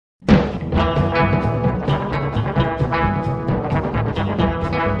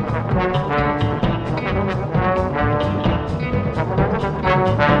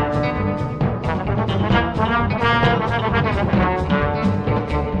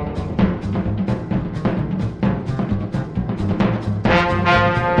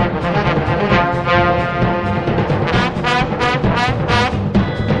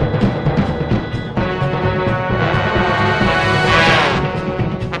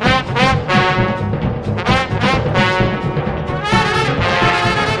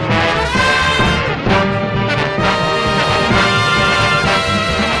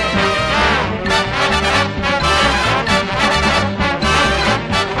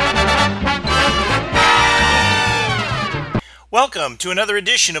Welcome to another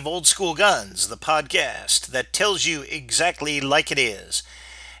edition of Old School Guns, the podcast that tells you exactly like it is.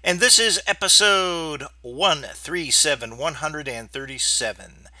 And this is episode 137.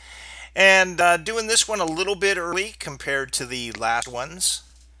 And doing this one a little bit early compared to the last ones.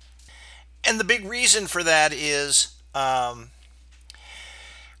 And the big reason for that is I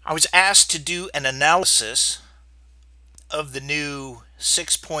was asked to do an analysis of the new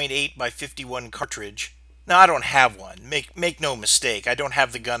 6.8 by 51 cartridge. Now, I don't have one. Make no mistake. I don't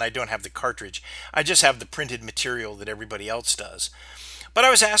have the gun. I don't have the cartridge. I just have the printed material that everybody else does. But I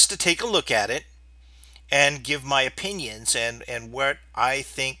was asked to take a look at it and give my opinions and what I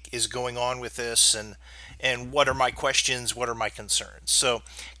think is going on with this and what are my questions, what are my concerns. So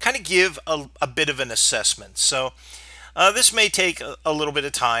kind of give a bit of an assessment. So this may take a little bit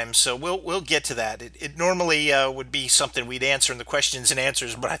of time, so we'll get to that. It normally would be something we'd answer in the questions and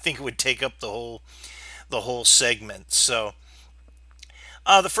answers, but I think it would take up the whole segment. So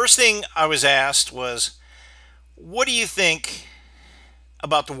the first thing I was asked was, what do you think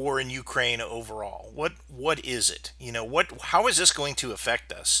about the war in Ukraine overall? What is it? How is this going to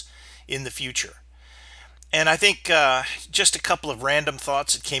affect us in the future? And I think just a couple of random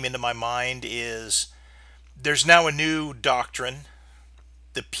thoughts that came into my mind is there's now a new doctrine,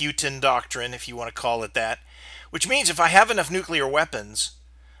 the Putin doctrine, if you want to call it that, which means if I have enough nuclear weapons,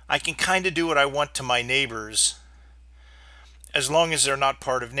 I can kind of do what I want to my neighbors as long as they're not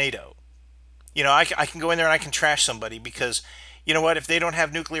part of NATO. I can go in there and I can trash somebody because, you know what, if they don't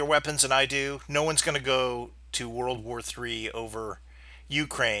have nuclear weapons and I do, no one's going to go to World War III over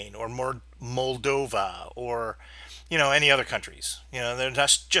Ukraine or Moldova or, any other countries. They're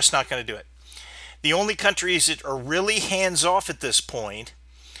just not going to do it. The only countries that are really hands off at this point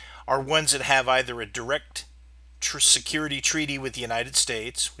are ones that have either a direct security treaty with the United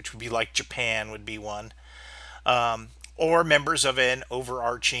States, which would be like Japan would be one, or members of an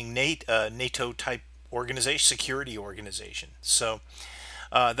overarching NATO type organization, security organization. So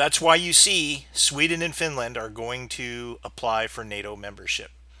that's why you see Sweden and Finland are going to apply for NATO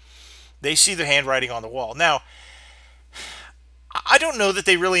membership. They see the handwriting on the wall. Now, I don't know that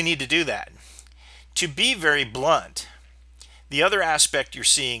they really need to do that. To be very blunt, the other aspect you're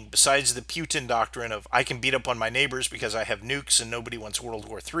seeing, besides the Putin doctrine of I can beat up on my neighbors because I have nukes and nobody wants World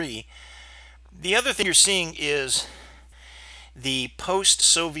War III, the other thing you're seeing is the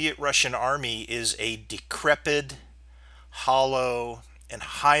post-Soviet Russian army is a decrepit, hollow, and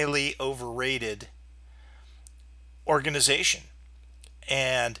highly overrated organization.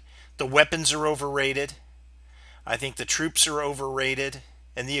 And the weapons are overrated. I think the troops are overrated.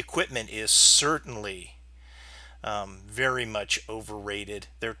 And the equipment is certainly very much overrated.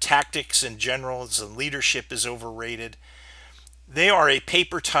 Their tactics in general and leadership is overrated. They are a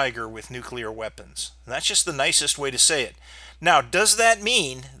paper tiger with nuclear weapons. And that's just the nicest way to say it. Now, does that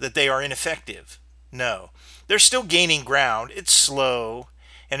mean that they are ineffective? No. They're still gaining ground. It's slow,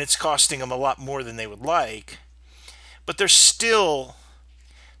 and it's costing them a lot more than they would like. But they're still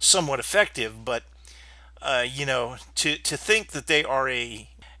somewhat effective, but to think that they are a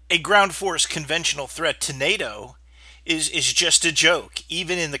ground force conventional threat to NATO is just a joke,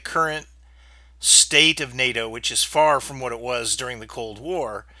 even in the current state of NATO, which is far from what it was during the Cold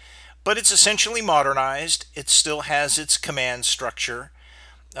War. But it's essentially modernized. It still has its command structure.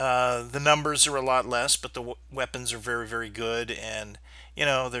 The numbers are a lot less, but the weapons are very, very good. And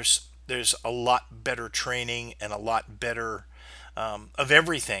there's a lot better training and a lot better of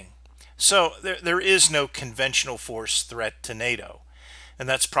everything. So there is no conventional force threat to NATO. And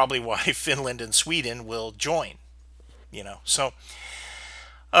that's probably why Finland and Sweden will join. So,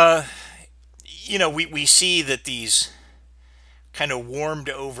 we see that these kind of warmed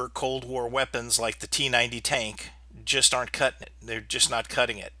over Cold War weapons like the T-90 tank just aren't cutting it. They're just not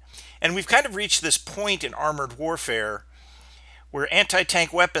cutting it. And we've kind of reached this point in armored warfare where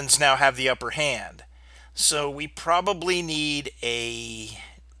anti-tank weapons now have the upper hand. So we probably need a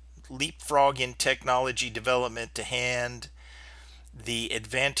leapfrog in technology development to hand the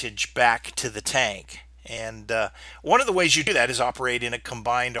advantage back to the tank. And one of the ways you do that is operate in a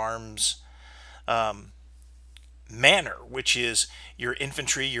combined arms manner, which is your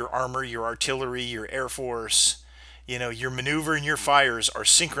infantry, your armor, your artillery, your air force, your maneuver and your fires are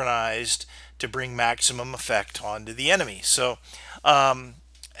synchronized to bring maximum effect onto the enemy. So, and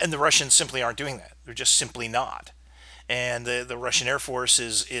the Russians simply aren't doing that. They're just simply not. And the Russian Air Force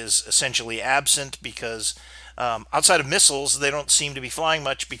is essentially absent because outside of missiles, they don't seem to be flying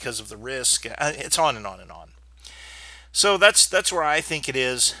much because of the risk. It's on and on and on. So that's where I think it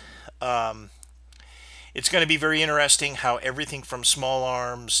is. It's going to be very interesting how everything from small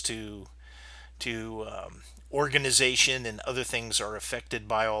arms to organization and other things are affected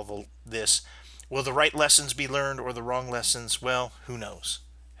by this. Will the right lessons be learned or the wrong lessons? Well, who knows?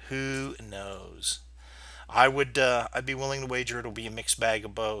 Who knows? I'd be willing to wager it'll be a mixed bag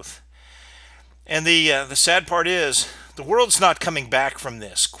of both. And the sad part is the world's not coming back from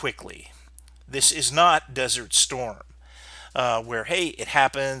this quickly. This is not Desert Storm, where hey, it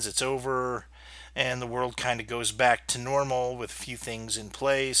happens, it's over, and the world kind of goes back to normal with a few things in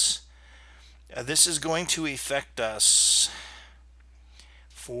place. This is going to affect us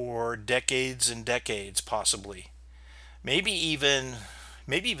for decades and decades, possibly. Maybe even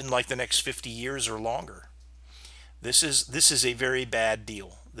like the next 50 years or longer. This is a very bad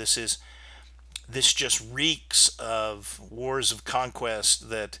deal. This just reeks of wars of conquest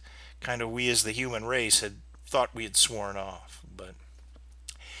that kind of we as the human race had thought we had sworn off. But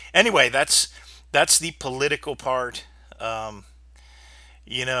anyway, that's the political part. Um,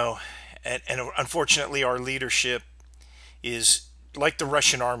 you know, and unfortunately, our leadership is like the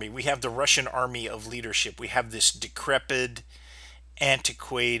Russian army. We have the Russian army of leadership. We have this decrepit,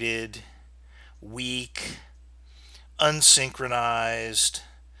 antiquated, weak, unsynchronized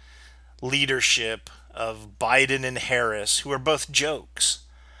leadership of Biden and Harris, who are both jokes.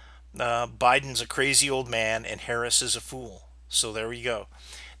 Biden's a crazy old man, and Harris is a fool. So there we go.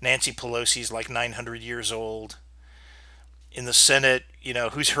 Nancy Pelosi's like 900 years old. In the Senate,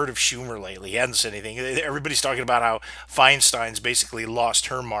 who's heard of Schumer lately? He hasn't said anything. Everybody's talking about how Feinstein's basically lost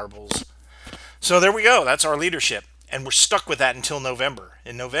her marbles. So there we go. That's our leadership. And we're stuck with that until November.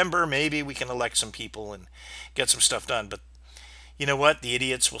 In November, maybe we can elect some people and get some stuff done. But you know what? The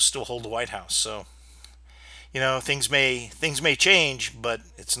idiots will still hold the White House. So, things may change, but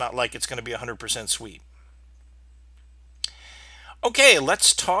it's not like it's going to be 100% sweet. Okay,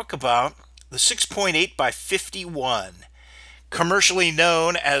 let's talk about the 6.8 by 51, commercially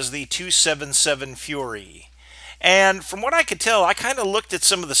known as the 277 Fury. And from what I could tell, I kind of looked at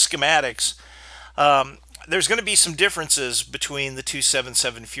some of the schematics. There's going to be some differences between the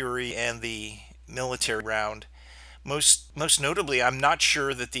 277 Fury and the military round. Most notably, I'm not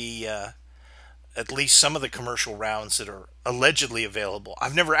sure that at least some of the commercial rounds that are allegedly available.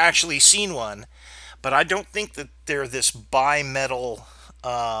 I've never actually seen one, but I don't think that they're this bimetal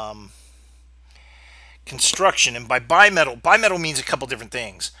construction. And by bimetal means a couple different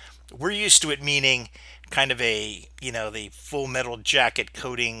things. We're used to it meaning kind of the full metal jacket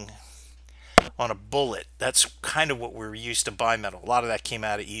coating on a bullet. That's kind of what we're used to bimetal. A lot of that came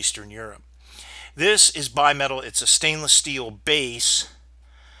out of Eastern Europe. This is bimetal. It's a stainless steel base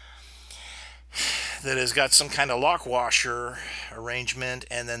that has got some kind of lock washer arrangement,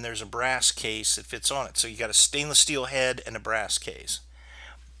 and then there's a brass case that fits on it. So you got a stainless steel head and a brass case.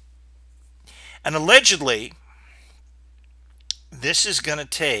 And allegedly, this is going to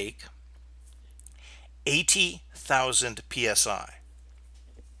take 80,000 psi.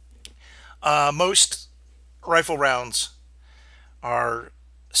 Most rifle rounds are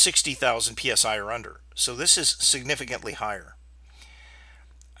 60,000 psi or under. So this is significantly higher.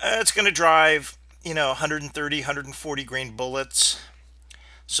 It's going to drive, 130, 140 grain bullets,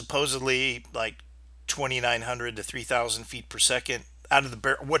 supposedly like 2,900 to 3,000 feet per second. Out of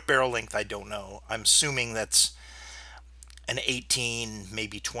the what barrel length, I don't know. I'm assuming that's an 18,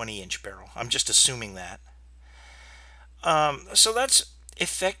 maybe 20-inch barrel. I'm just assuming that. So that's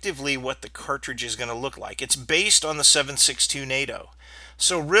effectively what the cartridge is going to look like. It's based on the 7.62 NATO.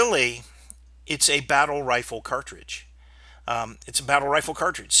 So really, it's a battle rifle cartridge. It's a battle rifle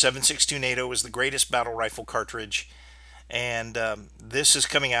cartridge. 7.62 NATO is the greatest battle rifle cartridge, and this is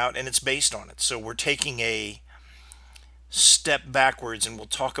coming out, and it's based on it. So we're taking a step backwards, and we'll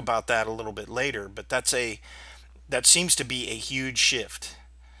talk about that a little bit later. But that seems to be a huge shift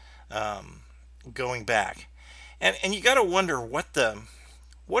going back, and you got to wonder what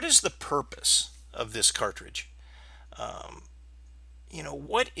is the purpose of this cartridge.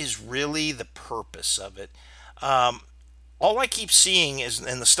 What is really the purpose of it? All I keep seeing is,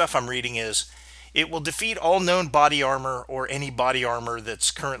 and the stuff I'm reading is, it will defeat all known body armor or any body armor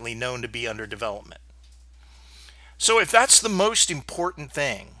that's currently known to be under development. So if that's the most important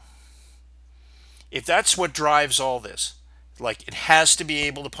thing, if that's what drives all this, like it has to be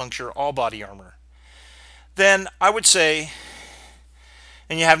able to puncture all body armor, then I would say,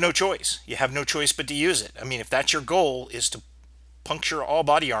 and you have no choice. You have no choice but to use it. I mean, if that's your goal, is to puncture all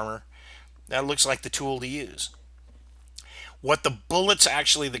body armor, that looks like the tool to use. What the bullets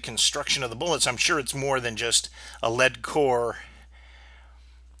actually, the construction of the bullets, I'm sure it's more than just a lead core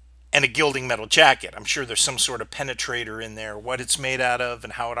and a gilding metal jacket. I'm sure there's some sort of penetrator in there. What it's made out of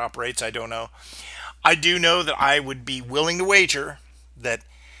and how it operates, I don't know. I do know that I would be willing to wager that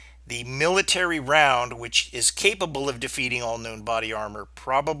The military round, which is capable of defeating all known body armor,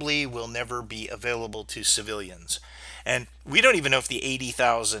 probably will never be available to civilians. And we don't even know if the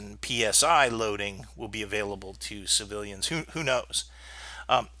 80,000 psi loading will be available to civilians. Who knows?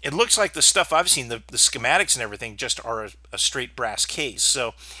 It looks like the stuff I've seen, the schematics and everything, just are a straight brass case.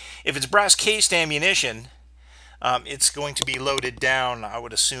 So if it's brass cased ammunition, it's going to be loaded down, I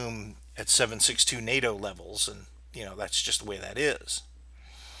would assume, at 7.62 NATO levels. And, that's just the way that is.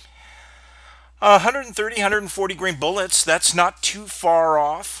 130, 140 grain bullets, that's not too far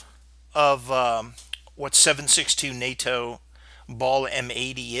off of what 7.62 NATO Ball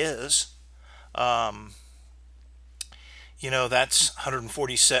M80 is. That's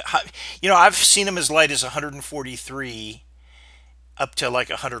 147. I've seen them as light as 143 up to like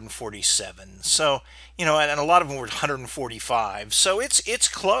 147. So, and a lot of them were 145. So it's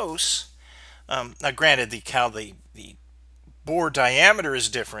close. Now, granted, the bore diameter is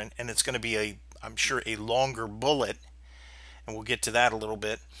different, and it's going to be I'm sure a longer bullet, and we'll get to that a little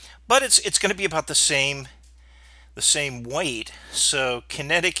bit. But it's going to be about the same weight. So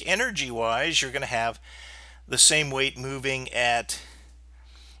kinetic energy wise, you're going to have the same weight moving at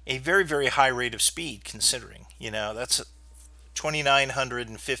a very, very high rate of speed, considering, that's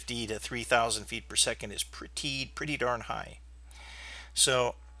 2,950 to 3,000 feet per second is pretty darn high.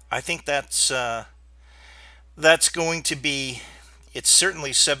 So I think that's going to be, it's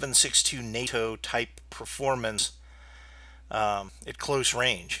certainly 7.62 NATO type performance at close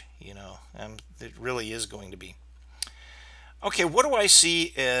range, and it really is going to be. Okay, what do I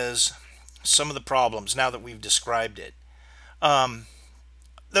see as some of the problems now that we've described it?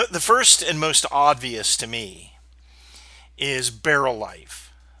 The first and most obvious to me is barrel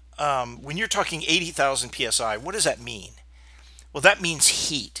life. When you're talking 80,000 psi, what does that mean? Well, that means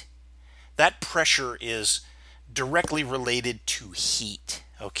heat. That pressure is directly related to heat.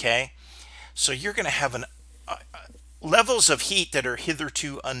 Okay, so you're going to have levels of heat that are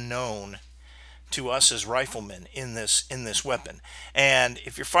hitherto unknown to us as riflemen in this weapon. And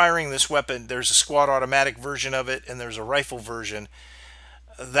if you're firing this weapon, there's a squad automatic version of it, and there's a rifle version.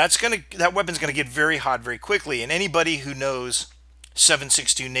 That weapon's gonna get very hot very quickly. And anybody who knows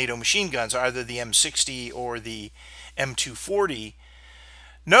 7.62 NATO machine guns, either the M60 or the M240,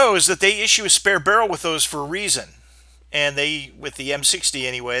 knows that they issue a spare barrel with those for a reason. And with the M60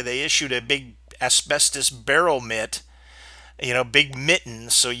 anyway, they issued a big asbestos barrel mitt, big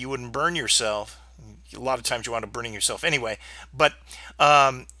mittens, so you wouldn't burn yourself. A lot of times you want to burning yourself anyway. But,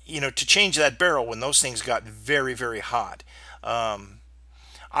 to change that barrel when those things got very, very hot.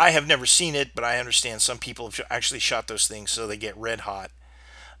 I have never seen it, but I understand some people have actually shot those things so they get red hot.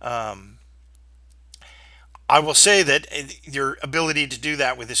 I will say that your ability to do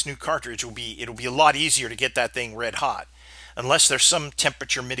that with this new cartridge it'll be a lot easier to get that thing red hot, unless there's some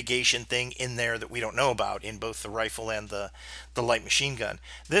temperature mitigation thing in there that we don't know about in both the rifle and the light machine gun.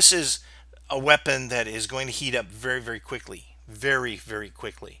 This is a weapon that is going to heat up very, very quickly. Very, very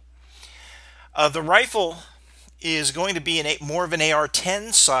quickly. The rifle is going to be more of an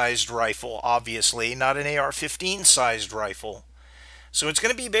AR-10 sized rifle, obviously, not an AR-15 sized rifle. So it's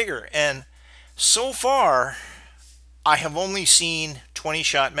going to be bigger. And so far, I have only seen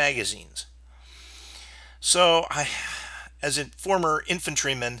 20-shot magazines. So, as a former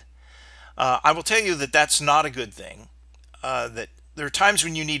infantryman, I will tell you that that's not a good thing. That there are times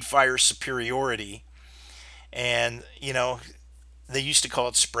when you need fire superiority, and they used to call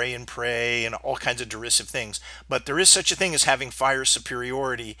it spray and pray and all kinds of derisive things. But there is such a thing as having fire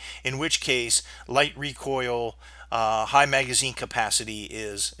superiority, in which case light recoil, high magazine capacity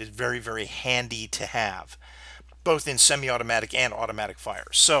is very, very handy to have, both in semi-automatic and automatic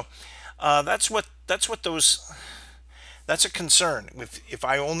fires. So that's a concern. If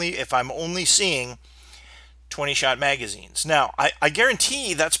I'm only seeing 20-shot magazines. Now, I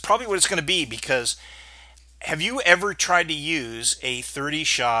guarantee that's probably what it's going to be, because have you ever tried to use a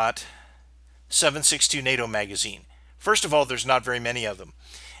 30-shot 7.62 NATO magazine? First of all, there's not very many of them.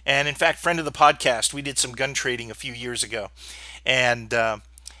 And in fact, friend of the podcast, we did some gun trading a few years ago. And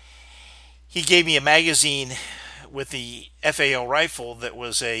he gave me a magazine with the FAL rifle that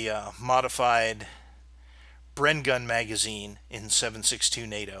was a modified Bren gun magazine in 7.62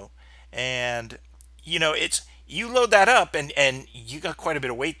 NATO. And, you load that up and you got quite a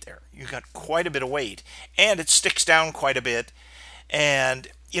bit of weight there. You got quite a bit of weight, and it sticks down quite a bit. And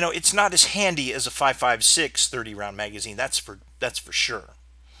it's not as handy as a 5.56 30-round magazine. That's for sure.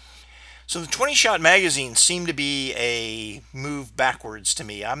 So the 20-shot magazines seem to be a move backwards to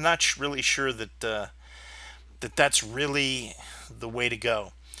me. I'm not really sure that that's really the way to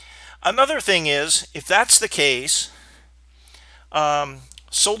go. Another thing is, if that's the case,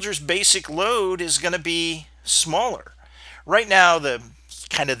 soldier's basic load is going to be smaller. Right now, the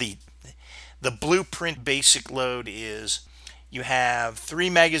kind of the blueprint basic load is you have 3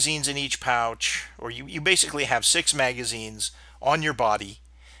 magazines in each pouch, or you basically have 6 magazines on your body.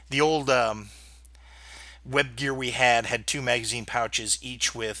 The old web gear we had 2 magazine pouches,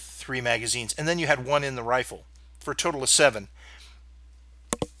 each with 3 magazines, and then you had one in the rifle for a total of seven.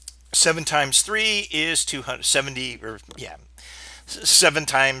 7 times 3 is 270, or yeah, 7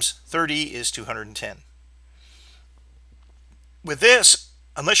 times 30 is 210. With this,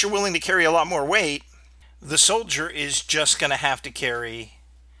 unless you're willing to carry a lot more weight, the soldier is just going to have to carry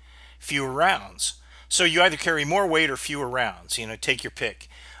fewer rounds. So you either carry more weight or fewer rounds. Take your pick.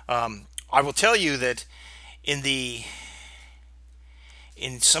 I will tell you that in the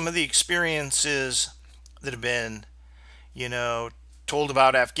in some of the experiences that have been, you know, told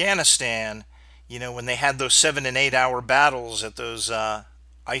about Afghanistan, when they had those 7 and 8 hour battles at those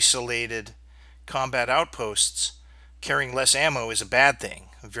isolated combat outposts, carrying less ammo is a bad thing,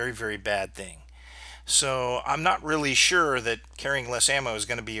 a very, very bad thing. So I'm not really sure that carrying less ammo is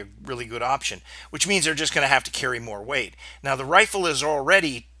going to be a really good option, which means they're just going to have to carry more weight. Now, the rifle is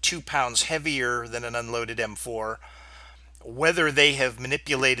already 2 pounds heavier than an unloaded M4. Whether they have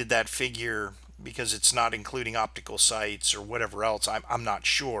manipulated that figure because it's not including optical sights or whatever else, I'm not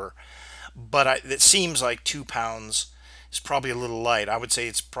sure. But it seems like 2 pounds is probably a little light. I would say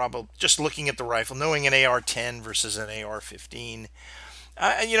it's probably, just looking at the rifle, knowing an AR-10 versus an AR-15,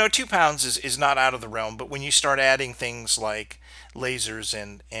 2 pounds is not out of the realm. But when you start adding things like lasers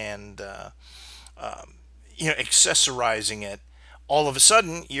and accessorizing it, all of a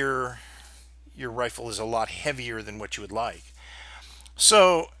sudden your rifle is a lot heavier than what you would like.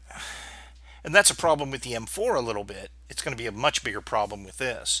 So, and that's a problem with the M4 a little bit. It's going to be a much bigger problem with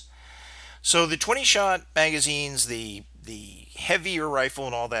this. So the 20-shot magazines, the heavier rifle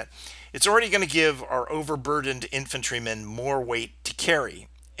and all that, it's already going to give our overburdened infantrymen more weight to carry.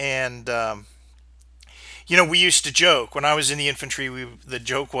 And, we used to joke, when I was in the infantry, the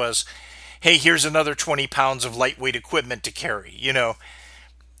joke was, hey, here's another 20 pounds of lightweight equipment to carry.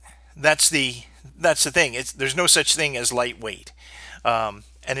 That's the thing. There's no such thing as lightweight. And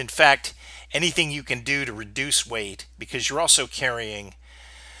in fact, anything you can do to reduce weight, because you're also carrying,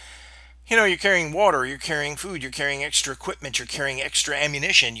 you're carrying water, you're carrying food, you're carrying extra equipment, you're carrying extra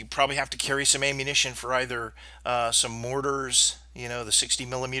ammunition. You probably have to carry some ammunition for either some mortars, the 60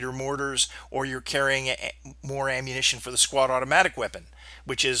 millimeter mortars, or you're carrying more ammunition for the squad automatic weapon,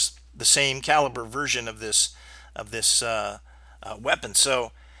 which is the same caliber version of this weapon.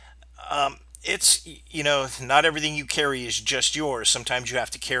 So it's, not everything you carry is just yours. Sometimes you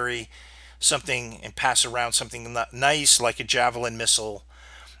have to carry something and pass around something nice, like a javelin missile,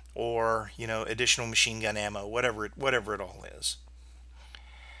 or additional machine gun ammo, whatever it all is.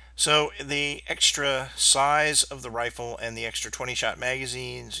 So the extra size of the rifle and the extra 20-shot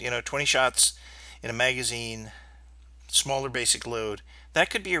magazines, 20 shots in a magazine, smaller basic load, that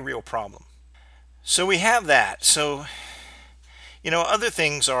could be a real problem. So we have that. So other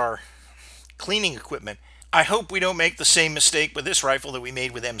things are cleaning equipment. I hope we don't make the same mistake with this rifle that we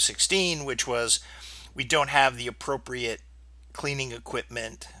made with M16, which was we don't have the appropriate cleaning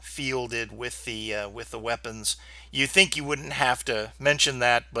equipment fielded with the weapons. You think you wouldn't have to mention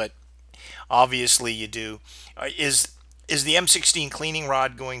that, but obviously you do. Is the M16 cleaning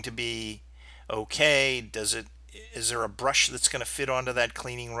rod going to be okay? Is there a brush that's going to fit onto that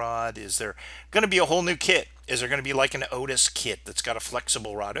cleaning rod? Is there going to be a whole new kit? Is there going to be like an Otis kit that's got a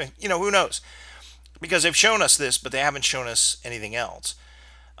flexible rod? Who knows? Because they've shown us this, but they haven't shown us anything else.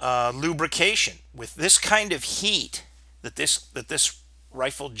 Lubrication with this kind of heat that this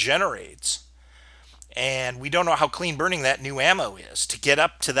rifle generates, and we don't know how clean burning that new ammo is to get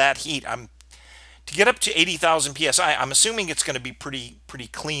up to that heat. To get up to 80,000 psi. I'm assuming it's going to be pretty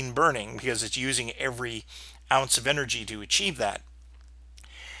clean burning because it's using every ounce of energy to achieve that.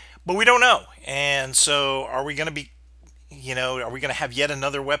 But we don't know, and so are we going to have yet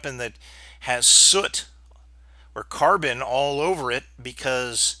another weapon that has soot or carbon all over it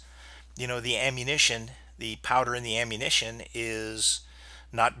because the ammunition, the powder in the ammunition, is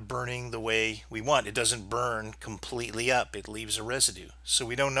not burning the way we want. It doesn't burn completely up. It leaves a residue. So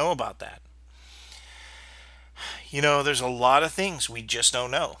we don't know about that. There's a lot of things we just don't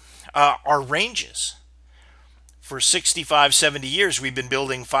know. Our ranges. For 65, 70 years, we've been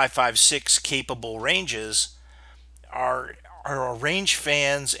building 5.56 capable ranges. Are our range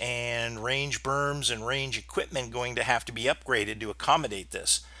fans and range berms and range equipment going to have to be upgraded to accommodate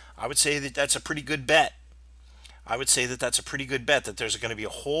this? I would say that that's a pretty good bet. That there's going to be a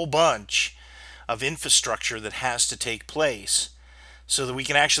whole bunch of infrastructure that has to take place so that we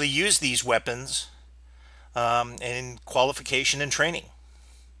can actually use these weapons in qualification and training.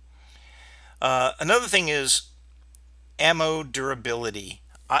 Another thing is ammo durability.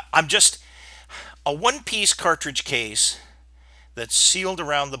 I'm just a one-piece cartridge case that's sealed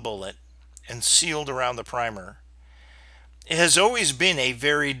around the bullet and sealed around the primer. It has always been a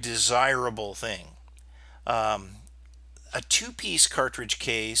very desirable thing. A two-piece cartridge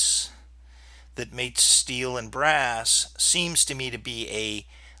case that mates steel and brass seems to me to be a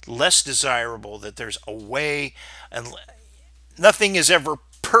less desirable, that there's a way, and nothing is ever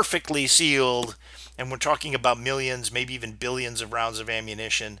perfectly sealed, and we're talking about millions, maybe even billions of rounds of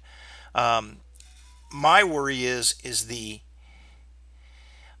ammunition. My worry is the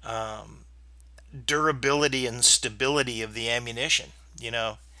durability and stability of the ammunition.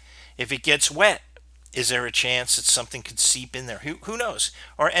 If it gets wet, is there a chance that something could seep in there? Who knows?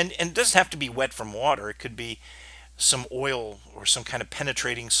 And it doesn't have to be wet from water. It could be some oil or some kind of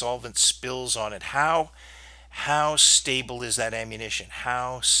penetrating solvent spills on it. How stable is that ammunition?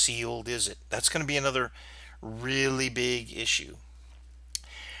 How sealed is it? That's going to be another really big issue.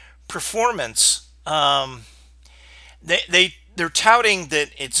 Performance. They're touting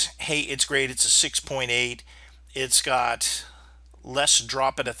that it's great. It's a 6.8. It's got less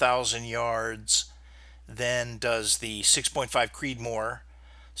drop at 1,000 yards than does the 6.5 Creedmoor,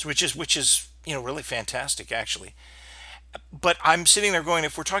 so which is really fantastic actually. But I'm sitting there going,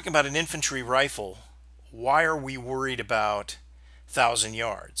 if we're talking about an infantry rifle, why are we worried about 1,000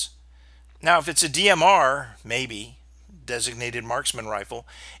 yards? Now, if it's a DMR, maybe designated marksman rifle,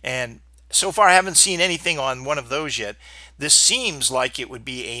 and so far I haven't seen anything on one of those yet. This seems like it would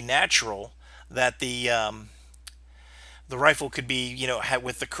be a natural that the rifle could be,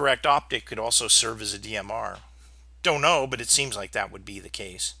 with the correct optic, could also serve as a DMR. Don't know, but it seems like that would be the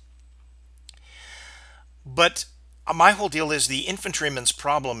case. But my whole deal is the infantryman's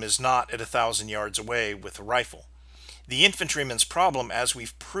problem is not at 1,000 yards away with a rifle. The infantryman's problem, as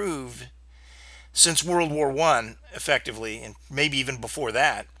we've proved since World War I, effectively, and maybe even before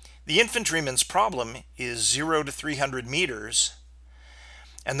that, the infantryman's problem is 0 to 300 meters,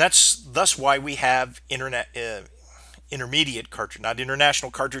 and that's thus why we have intermediate cartridges, not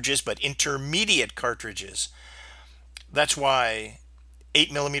international cartridges, but intermediate cartridges. That's why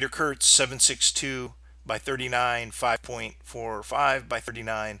 8mm Kurtz 7.62 by 39, 5.45 by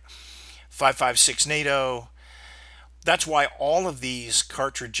 39, 5.56 NATO. That's why all of these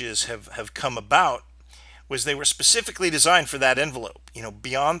cartridges have come about, was they were specifically designed for that envelope.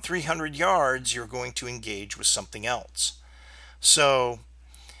 Beyond 300 yards, you're going to engage with something else. So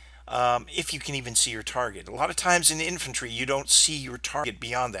if you can even see your target. A lot of times in the infantry, you don't see your target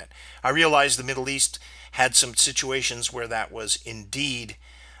beyond that. I realize the Middle East had some situations where that was indeed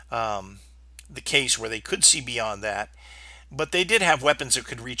the case, where they could see beyond that, but they did have weapons that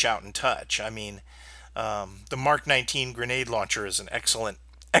could reach out and touch. I mean, the Mark 19 grenade launcher is an excellent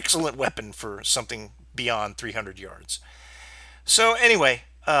weapon for something beyond 300 yards. So anyway,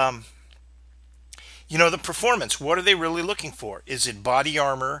 the performance, what are they really looking for? Is it body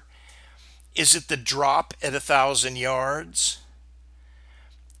armor? Is it the drop at 1,000 yards?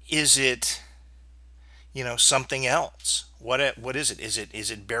 Is it, something else? What is it?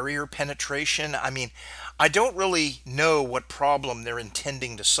 Is it barrier penetration? I mean, I don't really know what problem they're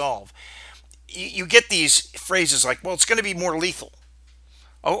intending to solve. You get these phrases like, well, it's going to be more lethal.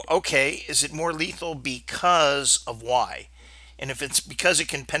 Oh, okay. Is it more lethal because of why? And if it's because it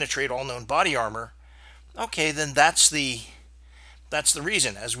can penetrate all known body armor, okay, then that's the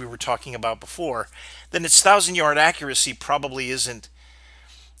reason, as we were talking about before. Then its 1,000-yard accuracy probably isn't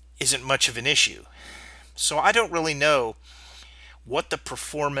much of an issue. So I don't really know what the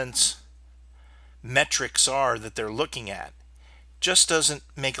performance metrics are that they're looking at. Just doesn't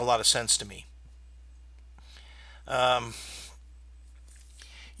make a lot of sense to me. And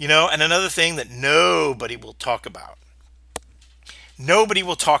another thing that nobody will talk about. Nobody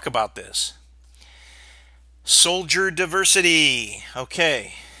will talk about this. Soldier diversity.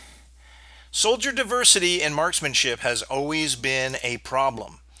 Okay. Soldier diversity in marksmanship has always been a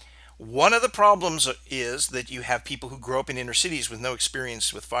problem. One of the problems is that you have people who grow up in inner cities with no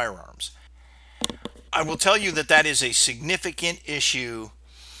experience with firearms. I will tell you that is a significant issue,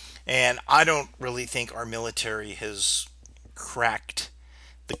 and I don't really think our military has cracked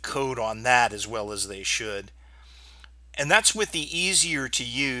the code on that as well as they should. And that's with the easier to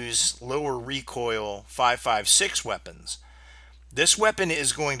use, lower recoil 5.56 weapons. This weapon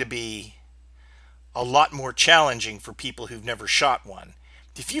is going to be a lot more challenging for people who've never shot one.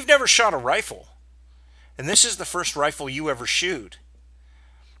 If you've never shot a rifle, and this is the first rifle you ever shoot,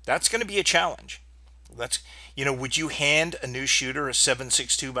 that's going to be a challenge. That's, would you hand a new shooter a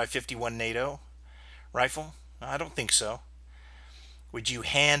 7.62 by 51 NATO rifle? I don't think so. Would you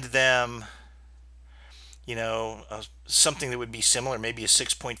hand them, something that would be similar, maybe a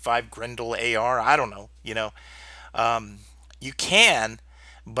 6.5 Grendel AR? I don't know. You can,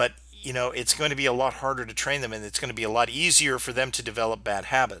 but it's going to be a lot harder to train them, and it's going to be a lot easier for them to develop bad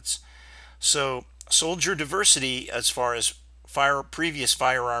habits. So soldier diversity, as far as previous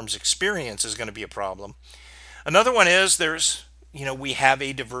firearms experience, is going to be a problem. Another one is we have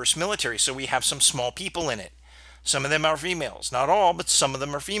a diverse military, so we have some small people in it. Some of them are females, not all, but some of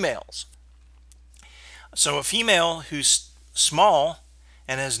them are females. So a female who's small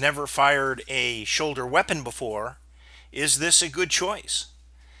and has never fired a shoulder weapon before, is this a good choice?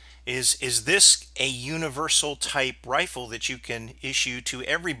 Is this a universal type rifle that you can issue to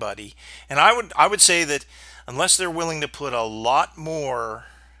everybody? And I would say that unless they're willing to put a lot more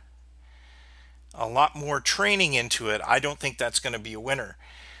training into it, I don't think that's going to be a winner.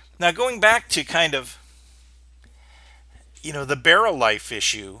 Now, going back to kind of the barrel life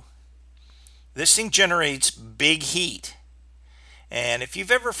issue, this thing generates big heat. And if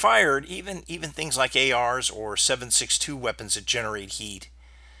you've ever fired even things like ARs or 7.62 weapons that generate heat,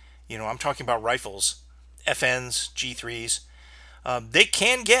 I'm talking about rifles, FNs, G3s, they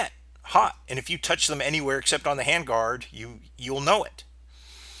can get hot. And if you touch them anywhere except on the handguard, you'll know it.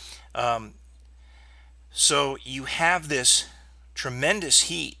 So you have this tremendous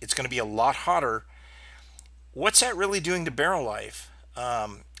heat. It's going to be a lot hotter. What's that really doing to barrel life?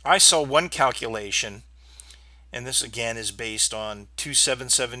 I saw one calculation, and this again is based on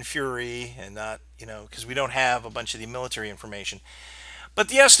 277 Fury and not, because we don't have a bunch of the military information. But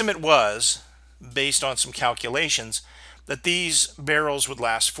the estimate was, based on some calculations, that these barrels would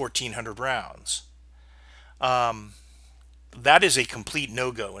last 1,400 rounds. That is a complete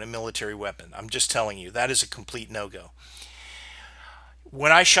no-go in a military weapon. I'm just telling you, that is a complete no-go.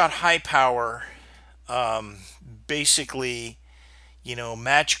 When I shot high power, basically,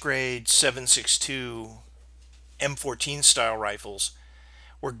 match grade 7.62 M14 style rifles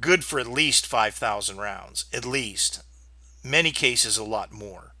were good for at least 5,000 rounds, at least. Many cases a lot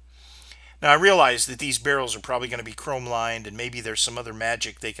more. Now I realize that these barrels are probably going to be chrome lined, and maybe there's some other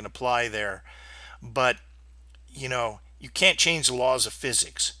magic they can apply there, but you can't change the laws of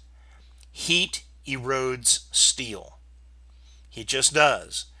physics. Heat erodes steel. It just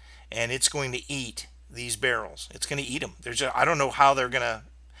does, and it's going to eat these barrels. It's going to eat them. I don't know how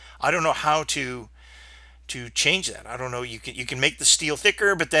to change that. I don't know. You can make the steel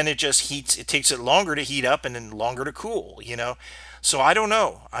thicker, but then it just heats. It takes it longer to heat up and then longer to cool. So I don't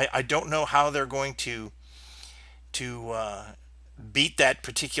know. I don't know how they're going to beat that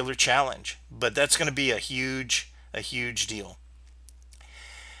particular challenge. But that's going to be a huge deal.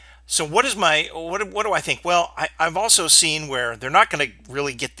 So what do I think? Well, I've also seen where they're not going to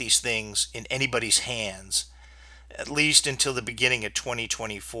really get these things in anybody's hands, at least until the beginning of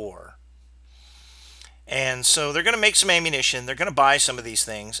 2024. And so they're going to make some ammunition, they're going to buy some of these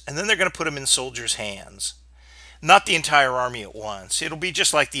things, and then they're going to put them in soldiers' hands. Not the entire army at once. It'll be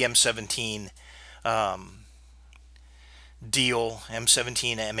just like the M17 deal,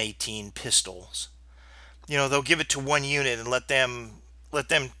 M17, M18 pistols. They'll give it to one unit and let them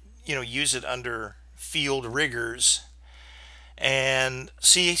use it under field rigors and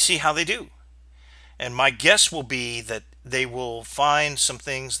see how they do. And my guess will be that they will find some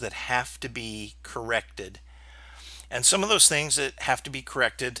things that have to be corrected. And some of those things that have to be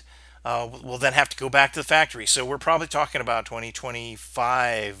corrected will then have to go back to the factory. So we're probably talking about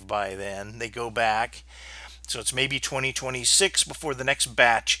 2025 by then. They go back. So it's maybe 2026 before the next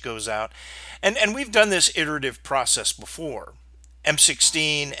batch goes out. And we've done this iterative process before.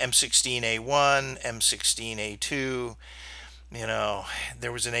 M16, M16A1, M16A2.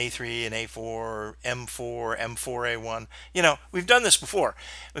 There was an A3, an A4, M4, M4A1. We've done this before.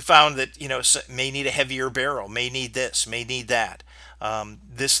 We found that, may need a heavier barrel, may need this, may need that.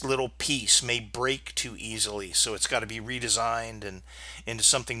 This little piece may break too easily, so it's got to be redesigned and into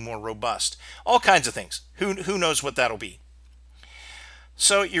something more robust. All kinds of things. Who knows what that'll be?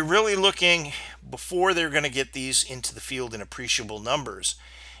 So you're really looking, before they're going to get these into the field in appreciable numbers,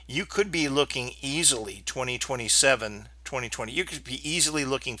 you could be looking easily 2027, 2020. You could be easily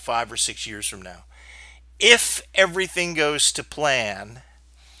looking 5 or 6 years from now. If everything goes to plan,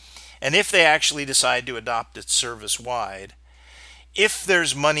 and if they actually decide to adopt it service-wide, if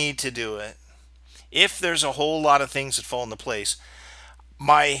there's money to do it, if there's a whole lot of things that fall into place,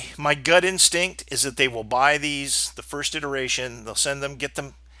 my gut instinct is that they will buy these, the first iteration, they'll send them, get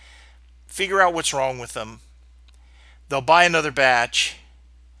them, figure out what's wrong with them, they'll buy another batch,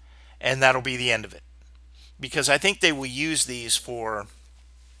 and that'll be the end of it. because I think they will use these for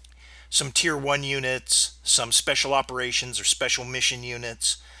some tier 1 units, some special operations or special mission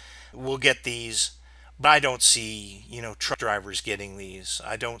units. We'll get these, but I don't see, truck drivers getting these.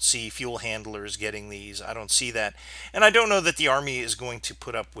 I don't see fuel handlers getting these. I don't see that. And I don't know that the Army is going to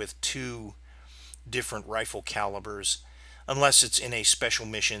put up with two different rifle calibers unless it's in a special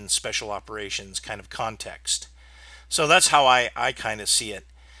mission, special operations kind of context. So that's how I kind of see it.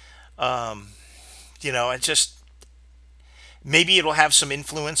 It just, maybe it'll have some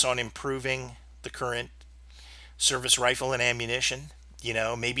influence on improving the current service rifle and ammunition.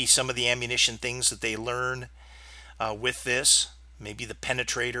 Maybe some of the ammunition things that they learn with this. Maybe the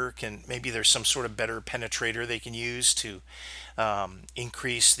penetrator maybe there's some sort of better penetrator they can use to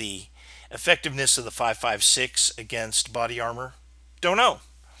increase the effectiveness of the 5.56 against body armor. Don't know.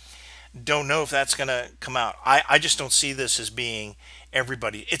 Don't know if that's going to come out. I just don't see this as being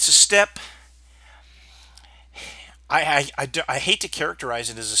everybody. It's a step. I hate to characterize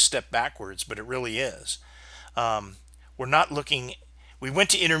it as a step backwards, but it really is. We're not looking. We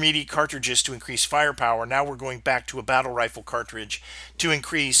went to intermediate cartridges to increase firepower. Now we're going back to a battle rifle cartridge to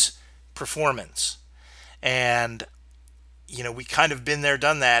increase performance. And, we kind of been there,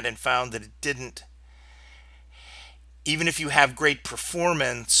 done that, and found that it didn't. Even if you have great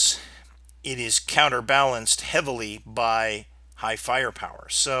performance, it is counterbalanced heavily by high firepower.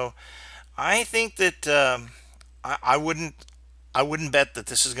 So I think that I wouldn't bet that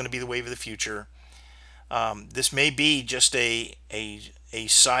this is going to be the wave of the future. This may be just a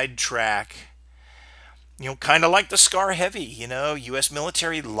sidetrack, kind of like the Scar Heavy. U.S.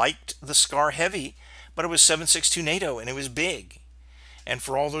 military liked the Scar Heavy, but it was 7.62 NATO and it was big. And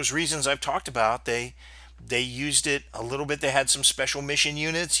for all those reasons I've talked about, they used it a little bit. They had some special mission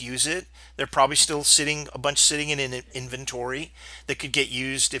units use it. They're probably still a bunch sitting in an inventory that could get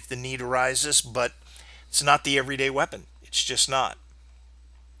used if the need arises, but it's not the everyday weapon. It's just not.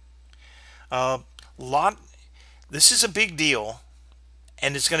 This is a big deal,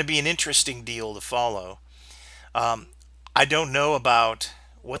 and it's going to be an interesting deal to follow. I don't know about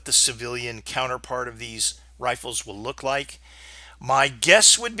what the civilian counterpart of these rifles will look like. My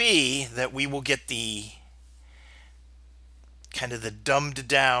guess would be that we will get the kind of the dumbed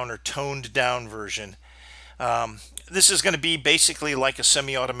down or toned down version. This is going to be basically like a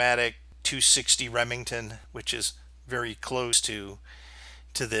semi-automatic 260 Remington, which is very close to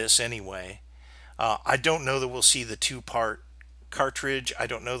this anyway. I don't know that we'll see the two-part cartridge. I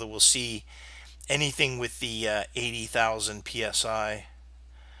don't know that we'll see anything with the 80,000 psi.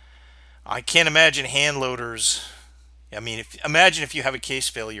 I can't imagine hand loaders. I mean, imagine if you have a case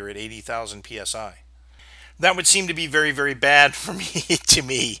failure at 80,000 psi. That would seem to be very, very bad for me. To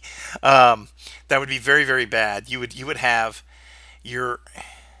me, that would be very, very bad. You would have your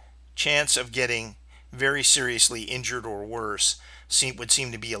chance of getting very seriously injured or worse would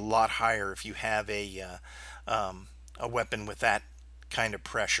seem to be a lot higher if you have a weapon with that kind of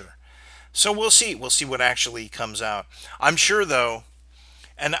pressure. So we'll see. We'll see what actually comes out. I'm sure, though,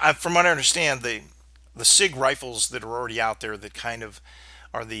 and from what I understand, the SIG rifles that are already out there that kind of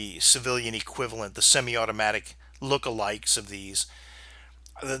are the civilian equivalent, the semi-automatic look-alikes of these,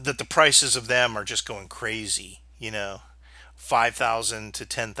 that the prices of them are just going crazy. $5,000 to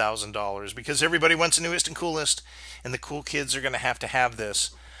 $10,000 because everybody wants the newest and coolest, and the cool kids are going to have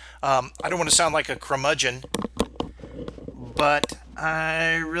this. I don't want to sound like a curmudgeon, but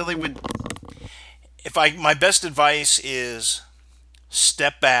I really would. My best advice is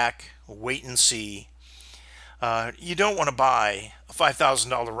step back, wait and see. You don't want to buy a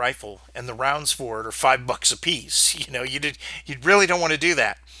 $5,000 rifle and the rounds for it are $5 a piece. You really don't want to do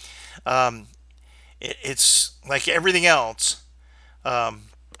that. It's like everything else.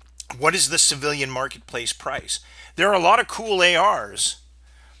 What is the civilian marketplace price? There are a lot of cool ARs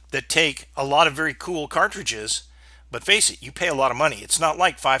that take a lot of very cool cartridges, but face it, you pay a lot of money. It's not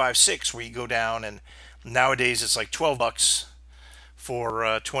like 5.56 where you go down and nowadays it's like $12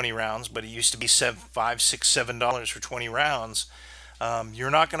 for 20 rounds, but it used to be $5, $6, $7 for 20 rounds. You're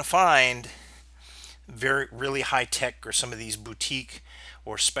not going to find really high tech or some of these boutique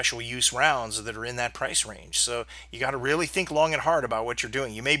or special use rounds that are in that price range. So you got to really think long and hard about what you're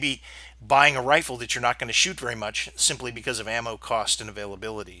doing. You may be buying a rifle that you're not going to shoot very much simply because of ammo cost and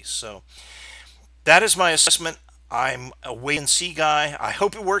availability. So that is my assessment. I'm a wait and see guy. I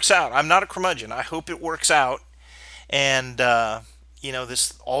hope it works out. I'm not a curmudgeon. I hope it works out. And all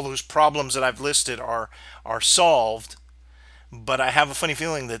those problems that I've listed are solved. But I have a funny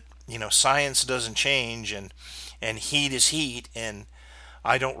feeling that science doesn't change, and heat is heat, and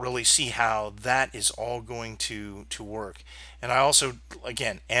I don't really see how that is all going to work. And I also,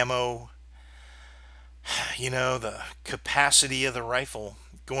 again, ammo The capacity of the rifle,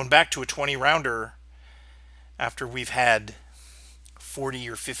 going back to a 20 rounder after we've had 40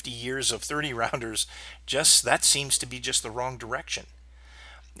 or 50 years of 30 rounders, just that seems to be just the wrong direction.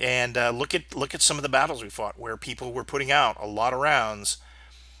 And look at some of the battles we fought where people were putting out a lot of rounds.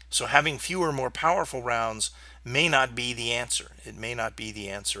 So having fewer, more powerful rounds may not be the answer. It may not be the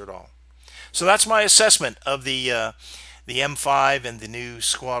answer at all. So that's my assessment of the M5 and the new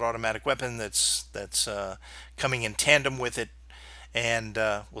squad automatic weapon that's coming in tandem with it, and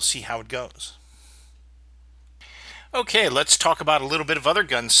we'll see how it goes. Okay, let's talk about a little bit of other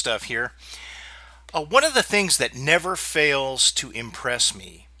gun stuff here. One of the things that never fails to impress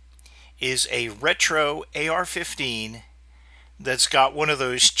me is a retro AR-15 that's got one of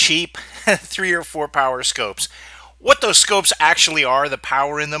those cheap 3 or 4 power scopes. What those scopes actually are, the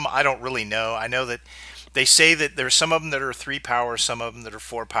power in them, I don't really know. I know that they say that there's some of them that are 3 power, some of them that are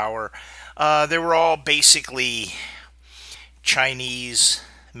 4 power. They were all basically Chinese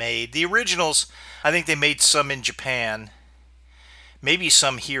made. The originals, I think they made some in Japan, maybe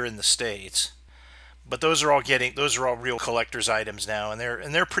some here in the States. But those are all real collector's items now, and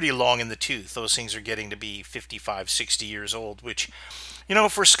they're pretty long in the tooth. Those things are getting to be 55, 60 years old, which,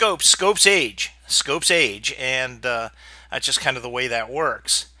 for scopes age, and that's just kind of the way that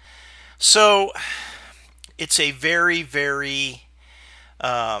works. So it's a very, very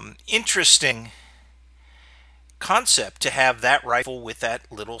interesting concept to have that rifle with that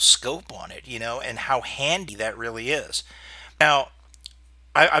little scope on it, and how handy that really is. Now,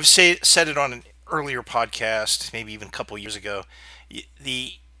 I've said it on an earlier podcast, maybe even a couple years ago.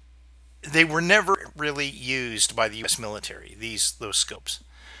 The They were never really used by the U.S. military. Those scopes.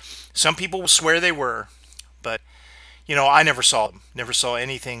 Some people will swear they were, but I never saw them. Never saw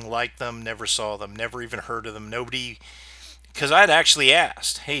anything like them. Never saw them. Never even heard of them. Nobody, because I'd actually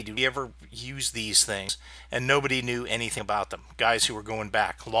asked, "Hey, do we ever use these things?" And nobody knew anything about them. Guys who were going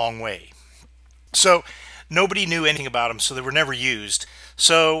back a long way. So nobody knew anything about them, so they were never used.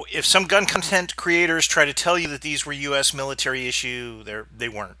 So if some gun content creators try to tell you that these were U.S. military issue, they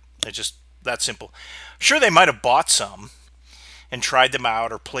weren't. It's just that simple. Sure, they might have bought some and tried them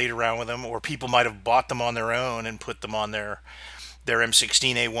out or played around with them, or people might have bought them on their own and put them on their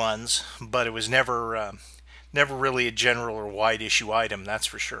M16A1s, but it was never really a general or wide issue item, that's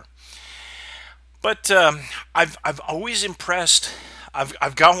for sure. But I've always impressed.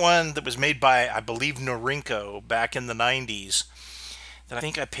 I've got one that was made by, I believe, Norinco back in the 90s that I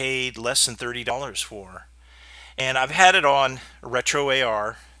think I paid less than $30 for. And I've had it on a retro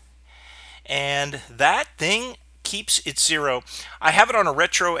AR, and that thing keeps its zero. I have it on a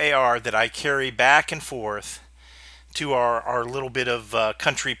retro AR that I carry back and forth to our little bit of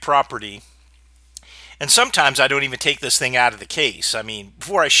country property. And sometimes I don't even take this thing out of the case. I mean,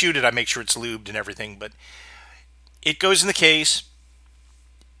 before I shoot it, I make sure it's lubed and everything, but it goes in the case,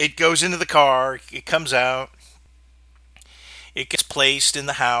 it goes into the car, it comes out, it gets placed in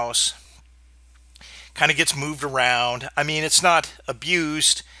the house, kind of gets moved around. I mean, it's not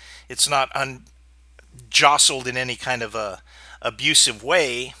abused, it's not jostled in any kind of a abusive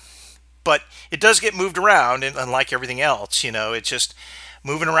way, but it does get moved around, and unlike everything else, it's just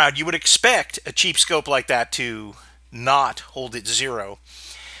moving around. You would expect a cheap scope like that to not hold its zero,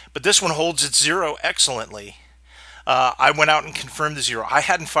 but this one holds its zero excellently. I went out and confirmed the zero. I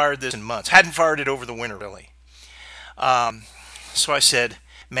hadn't fired this in months. Hadn't fired it over the winter, really. So I said,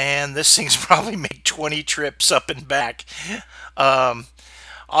 man, this thing's probably made 20 trips up and back.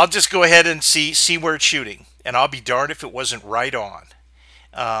 I'll just go ahead and see where it's shooting, and I'll be darned if it wasn't right on.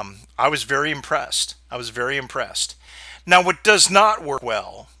 I was very impressed. I was very impressed. Now, what does not work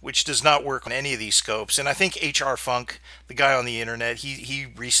well, which does not work on any of these scopes, and I think HR Funk, the guy on the internet, he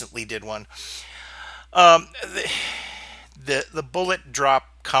recently did one. Um, the bullet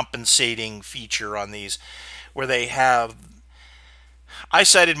drop compensating feature on these, where they have, I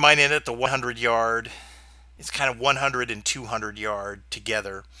sighted mine in at the 100 yard. It's kind of 100 and 200 yard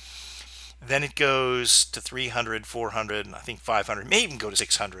together. Then it goes to 300, 400, and I think 500. May even go to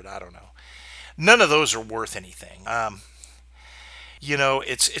 600. I don't know. None of those are worth anything.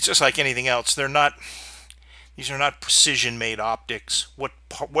 It's just like anything else. These are not precision made optics.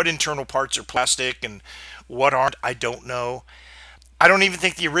 What internal parts are plastic and what aren't, I don't know. I don't even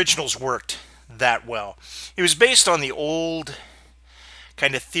think the originals worked that well. It was based on the old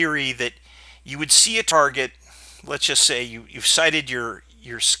kind of theory that you would see a target. Let's just say you've sighted your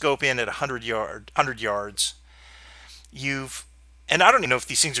scope in at 100 yards. And I don't even know if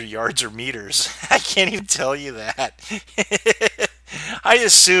these things are yards or meters. I can't even tell you that. I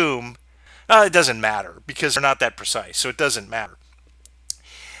assume it doesn't matter because they're not that precise, so it doesn't matter.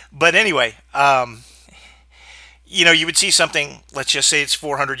 But anyway, you would see something, let's just say it's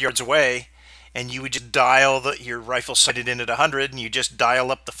 400 yards away, and you would just dial your rifle sighted in at 100, and you just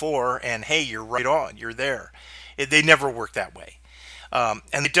dial up the four, and hey, you're right on, you're there. They never work that way. And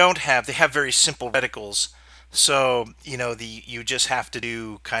they have very simple reticles. So, you just have to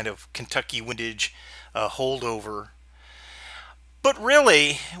do kind of Kentucky windage holdover. But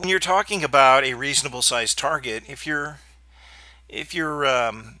really, when you're talking about a reasonable sized target, if you're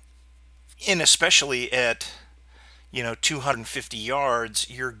in, especially at 250 yards,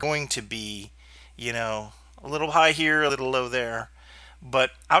 you're going to be, a little high here, a little low there.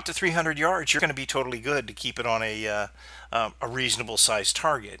 But out to 300 yards, you're going to be totally good to keep it on a reasonable sized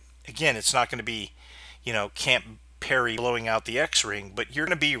target. Again, it's not going to be, Camp Perry blowing out the X-ring, but you're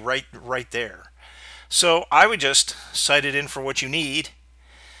going to be right there. So I would just sight it in for what you need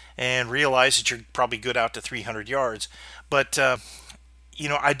and realize that you're probably good out to 300 yards. But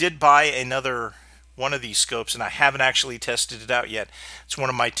I did buy another one of these scopes, and I haven't actually tested it out yet. It's one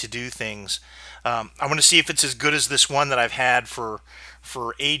of my to-do things. I want to see if it's as good as this one that I've had for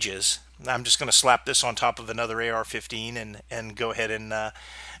ages. I'm just going to slap this on top of another AR-15 and go ahead and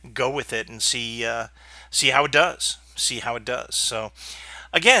go with it and see how it does. See how it does. So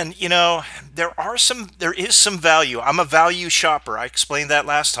again, there is some value. I'm a value shopper. I explained that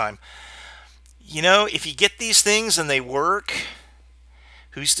last time. If you get these things and they work,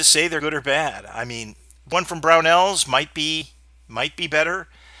 who's to say they're good or bad? I mean, one from Brownells might be better,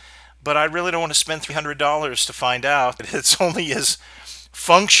 but I really don't want to spend $300 to find out that it's only as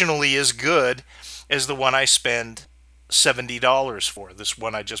functionally as good as the one I spend $70 for. This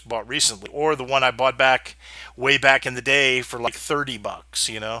one I just bought recently, or the one I bought way back in the day for like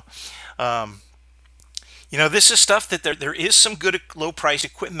 $30. Um, this is stuff that there is some good low price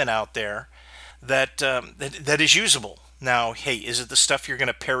equipment out there that is usable. Now, hey, is it the stuff you're going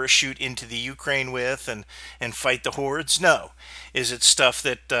to parachute into the Ukraine with and fight the hordes? No. Is it stuff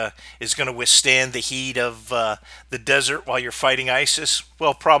that is going to withstand the heat of the desert while you're fighting ISIS?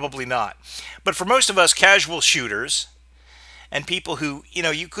 Well, probably not. But for most of us casual shooters and people who,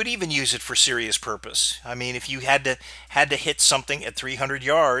 you could even use it for serious purpose. I mean, if you had to hit something at 300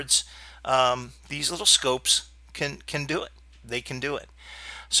 yards, these little scopes can do it. They can do it.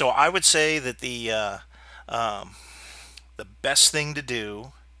 So I would say that the best thing to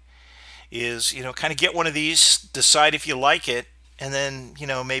do is kind of get one of these, decide if you like it, and then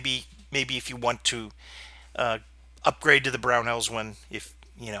maybe if you want to uh, upgrade to the Brownells one. If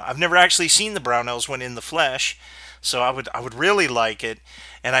I've never actually seen the Brownells one in the flesh, so I would really like it.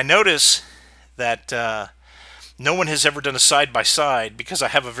 And I notice that no one has ever done a side by side, because I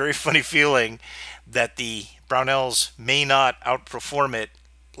have a very funny feeling that the Brownells may not outperform it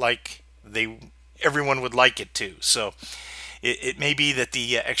like everyone would like it to. So it may be that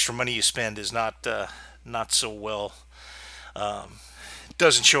the extra money you spend is not so well,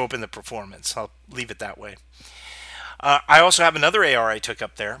 doesn't show up in the performance. I'll leave it that way. I also have another AR I took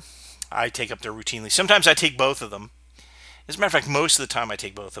up there. I take up there routinely. Sometimes I take both of them. As a matter of fact, most of the time I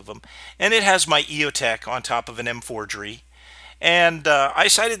take both of them. And it has my EOTech on top of an M4G. And I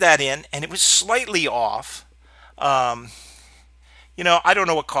sighted that in, and it was slightly off. Um, I don't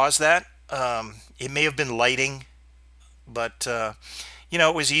know what caused that. It may have been lighting, but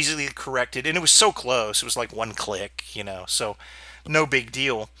it was easily corrected, and it was so close. It was like one click, so no big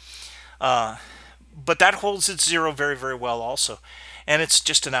deal. Uh, but that holds its zero very, very well, also, and it's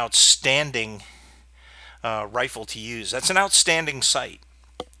just an outstanding rifle to use. That's an outstanding sight.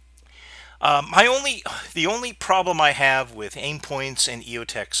 The only problem I have with aim points and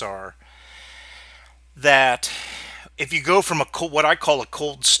EOTechs are that if you go from what I call a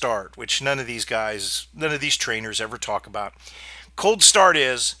cold start, which none of these trainers ever talk about. Cold start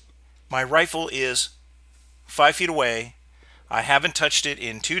is my rifle is 5 feet away. I haven't touched it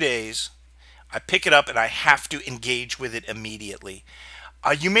in 2 days. I pick it up and I have to engage with it immediately.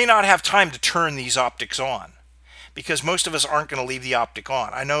 You may not have time to turn these optics on, because most of us aren't going to leave the optic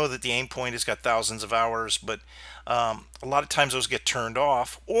on. I know that the aim point has got thousands of hours, but a lot of times those get turned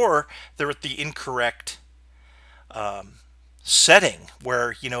off, or they're at the incorrect setting,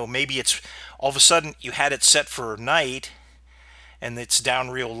 where maybe it's all of a sudden you had it set for night and it's down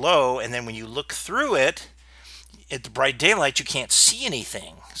real low, and then when you look through it at the bright daylight you can't see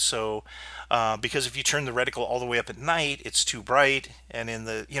anything. So because if you turn the reticle all the way up at night, it's too bright, and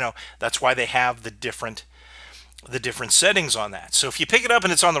that's why they have the different settings on that. So if you pick it up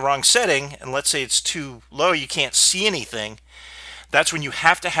and it's on the wrong setting, and let's say it's too low, you can't see anything, that's when you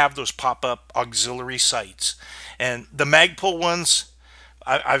have to have those pop-up auxiliary sights. And the Magpul ones,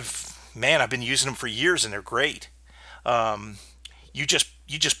 I've been using them for years, and they're great. You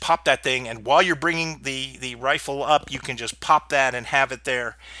just pop that thing, and while you're bringing the rifle up, you can just pop that and have it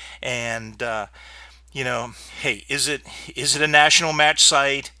there. And you know, hey, is it a national match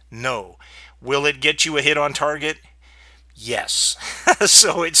site? No. Will it get you a hit on target? Yes.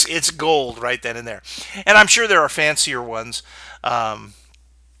 So it's gold right then and there. And I'm sure there are fancier ones. Um,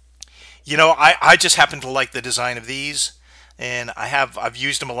 I just happen to like the design of these, and I've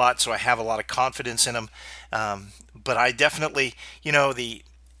used them a lot, so I have a lot of confidence in them. But I definitely, the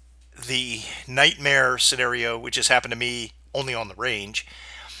nightmare scenario, which has happened to me only on the range,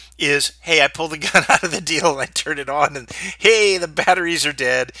 is, hey, I pull the gun out of the deal and I turn it on, and hey, the batteries are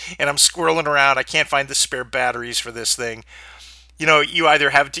dead, and I'm squirreling around. I can't find the spare batteries for this thing. You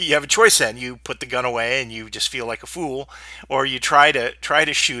either you have a choice. Then you put the gun away and you just feel like a fool, or you try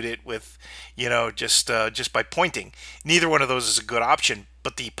to shoot it with, just by pointing. Neither one of those is a good option,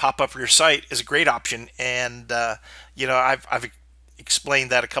 but the pop up rear sight is a great option, and I've explained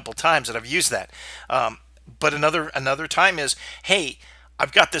that a couple times that I've used that. But another time is, hey,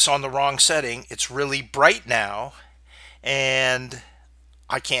 I've got this on the wrong setting. It's really bright now, and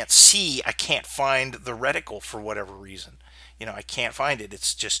I can't find the reticle for whatever reason. I can't find it.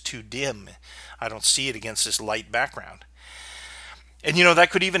 It's just too dim. I don't see it against this light background. And that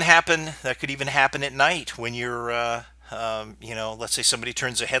could even happen. That could even happen at night when you're, let's say somebody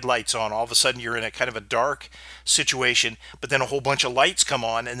turns the headlights on. All of a sudden, you're in a kind of a dark situation, but then a whole bunch of lights come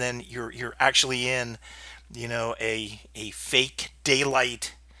on, and then you're actually in, a fake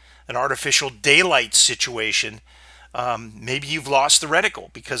daylight, an artificial daylight situation. Maybe you've lost the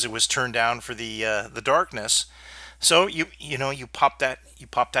reticle because it was turned down for the darkness. So you pop that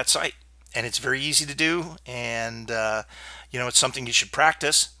sight, and it's very easy to do, and it's something you should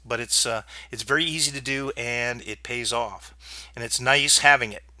practice, but it's very easy to do, and it pays off, and it's nice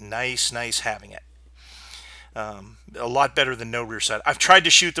having it. Nice having it. A lot better than no rear sight. I've tried to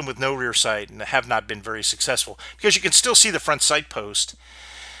shoot them with no rear sight and have not been very successful because you can still see the front sight post,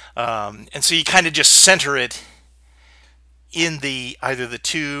 and so you kind of just center it in the either the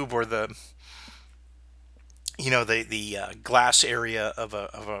tube or the glass area of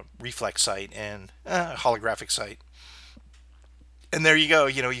a reflex sight and a holographic sight. And there you go.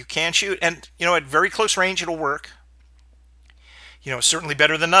 You can shoot, and at very close range it'll work. Certainly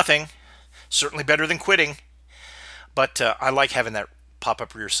better than nothing. Certainly better than quitting. But I like having that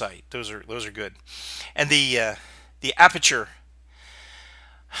pop-up rear sight. Those are good. And the aperture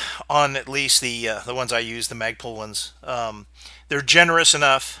on at least the ones I use, the Magpul ones, they're generous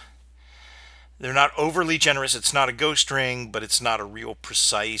enough. They're not overly generous. It's not a ghost ring, but it's not a real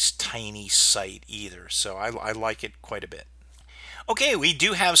precise, tiny sight either. So I like it quite a bit. Okay, we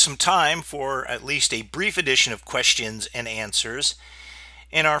do have some time for at least a brief edition of questions and answers.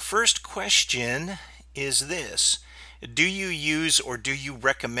 And our first question is this: do you use or do you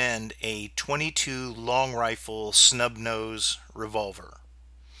recommend a 22 long rifle snub nose revolver?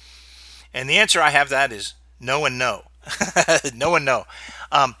 And the answer I have that is no and no. No and no.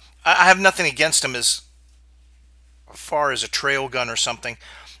 I have nothing against them as far as a trail gun or something.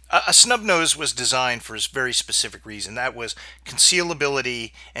 A snub nose was designed for a very specific reason. That was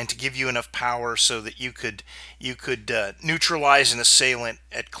concealability and to give you enough power so that you could neutralize an assailant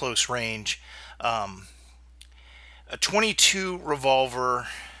at close range. A 22 revolver,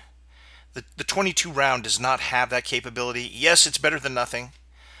 the 22 round does not have that capability. Yes, it's better than nothing,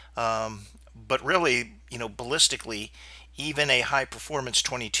 but really, ballistically, even a high performance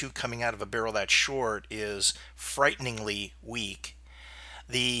 22 coming out of a barrel that short is frighteningly weak.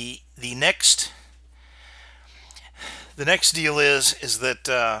 The next deal is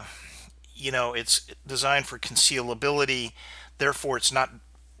that it's designed for concealability, therefore it's not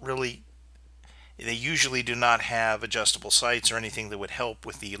really. They usually do not have adjustable sights or anything that would help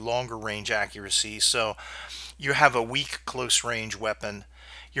with the longer range accuracy. So you have a weak close range weapon.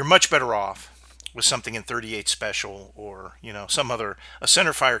 You're much better off with something in 38 special or some other a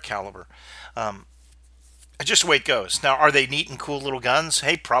centerfire caliber. Just the way it goes. Now, are they neat and cool little guns?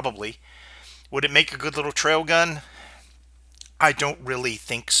 Hey, probably. Would it make a good little trail gun? I don't really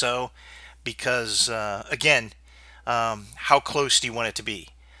think so, because again, how close do you want it to be?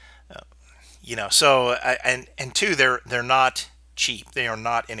 And two, they're not cheap. They are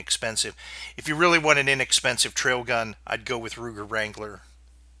not inexpensive. If you really want an inexpensive trail gun, I'd go with Ruger Wrangler.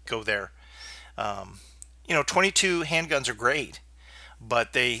 Go there. 22 handguns are great,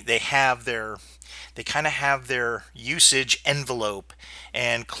 but they kind of have their usage envelope,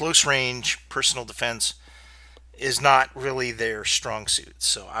 and close range personal defense is not really their strong suit.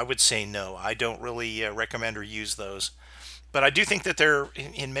 So I would say no. I don't really recommend or use those. But I do think that they're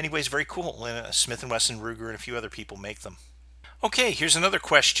in many ways very cool. Smith & Wesson, Ruger, and a few other people make them. Okay, here's another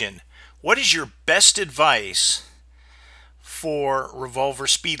question. What is your best advice for revolver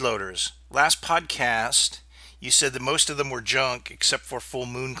speed loaders? Last podcast, you said that most of them were junk except for full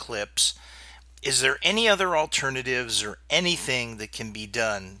moon clips. Is there any other alternatives or anything that can be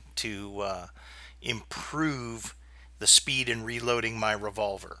done to improve the speed in reloading my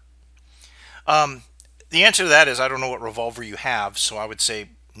revolver? Um, the answer to that is I don't know what revolver you have, so I would say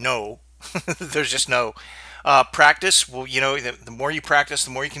no. There's just no practice. Well, the more you practice, the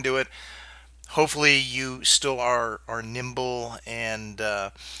more you can do it. Hopefully, you still are nimble and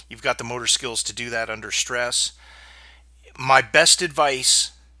you've got the motor skills to do that under stress. My best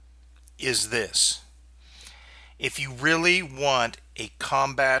advice is this: if you really want a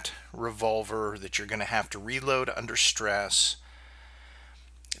combat revolver that you're going to have to reload under stress,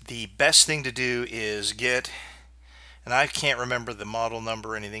 the best thing to do is get, and I can't remember the model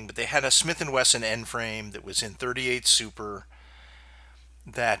number or anything, but they had a Smith & Wesson end frame that was in 38 Super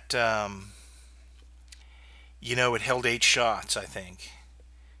that, it held 8 shots, I think.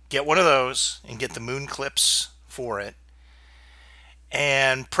 Get one of those and get the moon clips for it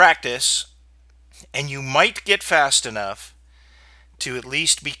and practice, and you might get fast enough to at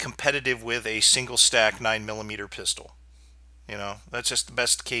least be competitive with a single stack 9mm pistol. That's just the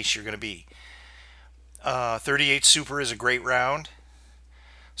best case you're going to be. 38 Super is a great round,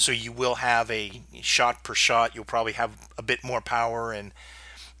 so you will have a shot per shot. You'll probably have a bit more power and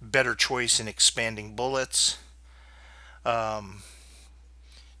better choice in expanding bullets.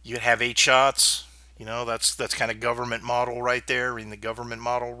 You'd have 8 shots. That's kind of government model right there in the government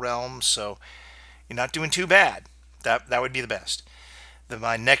model realm. So you're not doing too bad. That would be the best.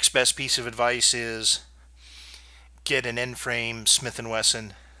 My next best piece of advice is get an end frame Smith &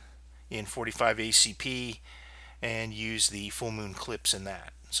 Wesson in 45 ACP and use the full moon clips in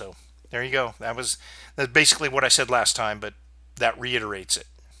that. So there you go. That's basically what I said last time, but that reiterates it.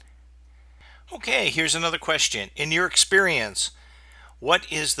 Okay, here's another question. In your experience,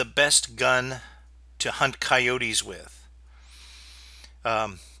 what is the best gun to hunt coyotes with?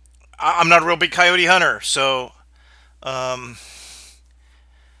 I'm not a real big coyote hunter, so I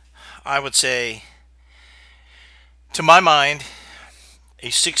would say, to my mind, a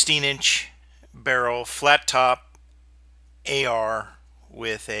 16-inch barrel, flat top AR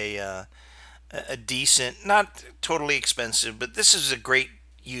with a decent, not totally expensive, but this is a great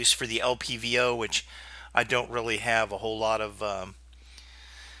use for the LPVO, which I don't really have a whole lot of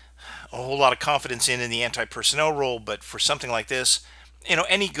confidence in the anti-personnel role. But for something like this,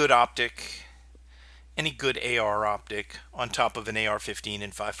 any good optic, any good AR optic on top of an AR-15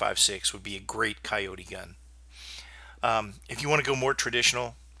 and 5.56 would be a great coyote gun. If you want to go more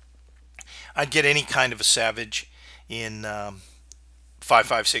traditional, I'd get any kind of a Savage in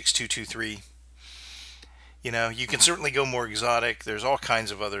 5.56 223. You can certainly go more exotic. There's all kinds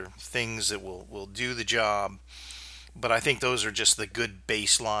of other things that will do the job, but I think those are just the good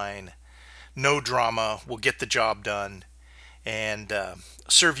baseline. No drama, will get the job done and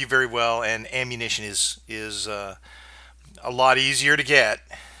serve you very well. And ammunition is a lot easier to get.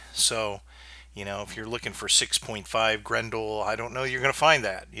 So, if you're looking for 6.5 Grendel, I don't know you're going to find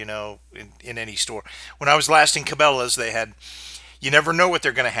that, in any store. When I was last in Cabela's, they had, you never know what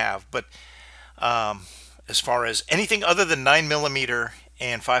they're going to have, but as far as anything other than 9mm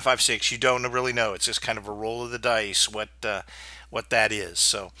and 5.56, you don't really know. It's just kind of a roll of the dice what that is.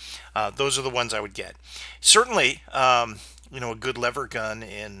 So those are the ones I would get. Certainly, a good lever gun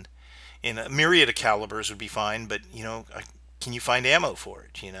in a myriad of calibers would be fine, but can you find ammo for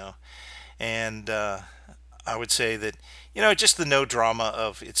it? And I would say that just the no drama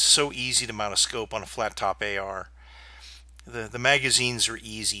of it's so easy to mount a scope on a flat top AR. The magazines are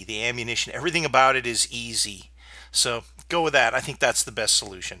easy. The ammunition, everything about it is easy. So go with that. I think that's the best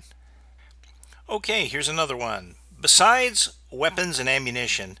solution. Okay, here's another one. Besides weapons and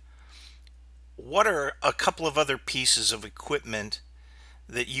ammunition, what are a couple of other pieces of equipment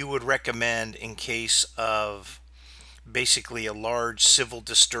that you would recommend in case of basically a large civil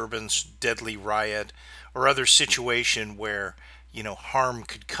disturbance, deadly riot, or other situation where harm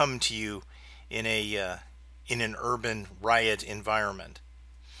could come to you in an urban riot environment?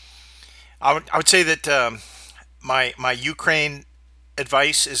 I would say that my Ukraine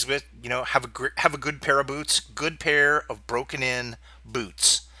advice is with have a good pair of boots, good pair of broken in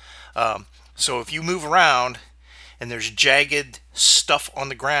boots. So if you move around and there's jagged stuff on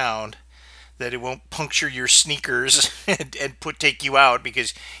the ground, that it won't puncture your sneakers and take you out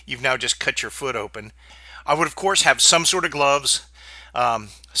because you've now just cut your foot open. I would of course have some sort of gloves,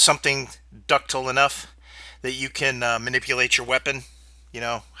 something ductile enough that you can manipulate your weapon.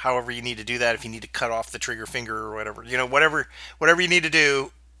 however you need to do that. If you need to cut off the trigger finger or whatever, whatever you need to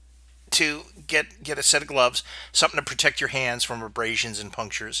do to get a set of gloves, something to protect your hands from abrasions and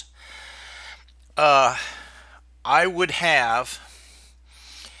punctures. I would have,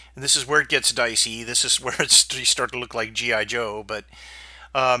 and this is where it gets dicey. This is where you start to look like GI Joe, but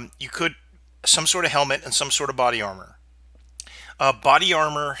you could some sort of helmet and some sort of body armor. Body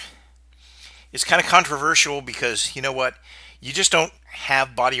armor is kind of controversial because you know what? You just don't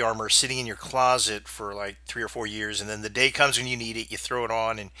have body armor sitting in your closet for like 3 or 4 years, and then the day comes when you need it, you throw it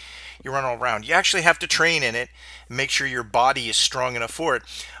on and you run all around. You actually have to train in it and make sure your body is strong enough for it.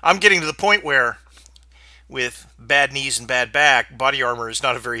 I'm getting to the point where, with bad knees and bad back, body armor is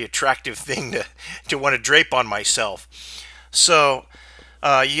not a very attractive thing to want to drape on myself. So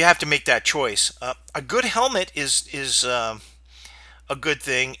you have to make that choice. A good helmet is a good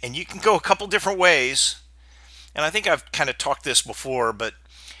thing, and you can go a couple different ways. And I think I've kind of talked this before, but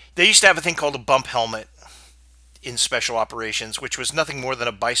they used to have a thing called a bump helmet in special operations, which was nothing more than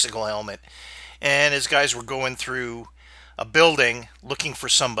a bicycle helmet. And as guys were going through a building looking for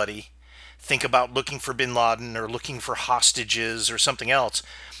somebody, think about looking for bin Laden or looking for hostages or something else.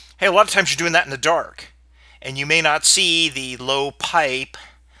 Hey, a lot of times you're doing that in the dark, and you may not see the low pipe,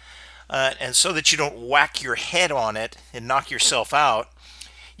 and so that you don't whack your head on it and knock yourself out,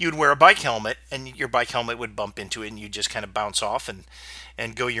 you'd wear a bike helmet, and your bike helmet would bump into it, and you just kind of bounce off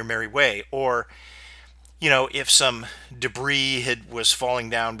and go your merry way. Or, if some debris was falling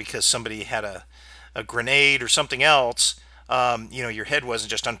down because somebody had a grenade or something else, your head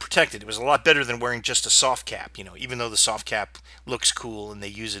wasn't just unprotected. It was a lot better than wearing just a soft cap, even though the soft cap looks cool and they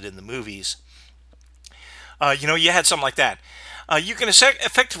use it in the movies. You had something like that. You can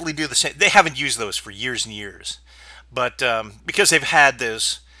effectively do the same. They haven't used those for years and years, but because they've had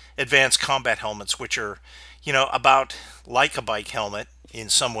those advanced combat helmets, which are, about like a bike helmet in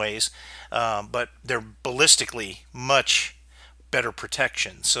some ways, but they're ballistically much better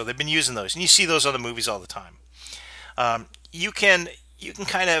protection. So they've been using those, and you see those other movies all the time. You can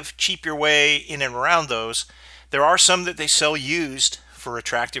kind of cheap your way in and around those. There are some that they sell used for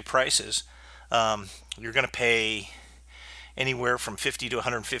attractive prices. You're going to pay anywhere from 50 to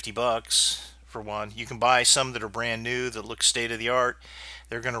 150 bucks for one. You can buy some that are brand new that look state of the art.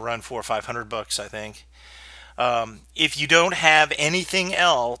 They're going to run 400 or 500 bucks, I think. If you don't have anything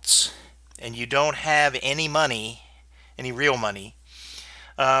else and you don't have any money, any real money,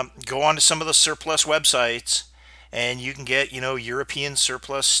 go on to some of the surplus websites and you can get, European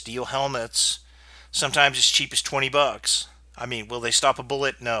surplus steel helmets. Sometimes as cheap as 20 bucks. I mean, will they stop a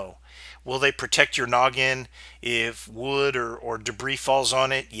bullet? No. Will they protect your noggin if wood or debris falls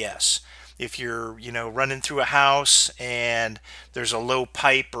on it? Yes. If you're, running through a house and there's a low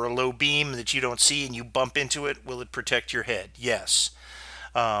pipe or a low beam that you don't see and you bump into it, will it protect your head? Yes.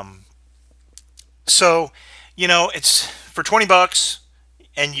 So, it's for 20 bucks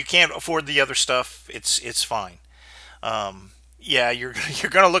and you can't afford the other stuff. It's fine. Yeah, you're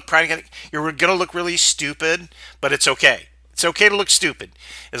gonna look you're gonna look really stupid, but it's okay. It's okay to look stupid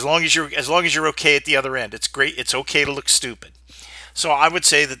as long as you're okay at the other end. It's great. It's okay to look stupid. So I would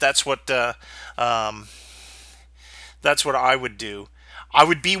say that's what I would do. I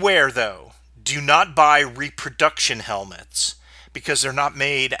would beware though. Do not buy reproduction helmets because they're not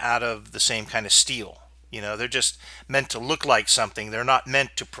made out of the same kind of steel. They're just meant to look like something. They're not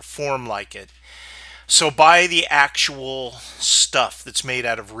meant to perform like it. So buy the actual stuff that's made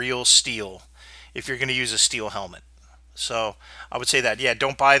out of real steel if you're going to use a steel helmet. So I would say that, yeah,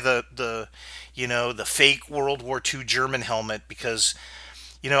 don't buy the fake World War II German helmet because,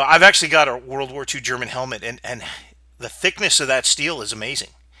 I've actually got a World War II German helmet and the thickness of that steel is amazing.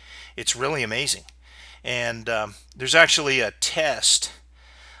 It's really amazing. And there's actually a test.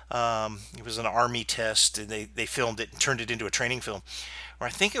 It was an army test, and they filmed it and turned it into a training film. Or I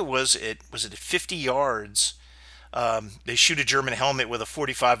think it was at 50 yards. They shoot a German helmet with a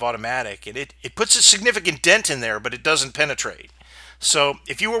 45 automatic, and it puts a significant dent in there, but it doesn't penetrate. So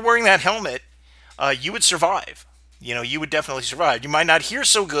if you were wearing that helmet, you would survive. You would definitely survive. You might not hear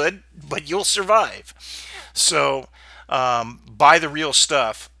so good, but you'll survive. So buy the real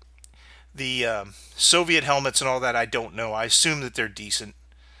stuff. The Soviet helmets and all that, I don't know. I assume that they're decent.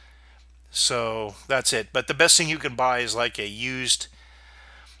 So that's it. But the best thing you can buy is like a used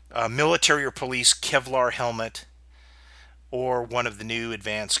military or police Kevlar helmet or one of the new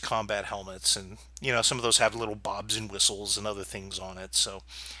advanced combat helmets. And, some of those have little bobs and whistles and other things on it. So,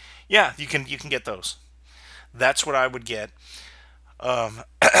 yeah, you can get those. That's what I would get.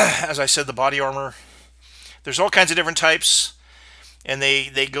 As I said, the body armor, there's all kinds of different types. And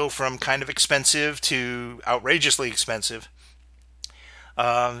they go from kind of expensive to outrageously expensive.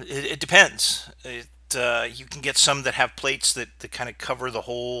 It depends. You can get some that have plates that kind of cover the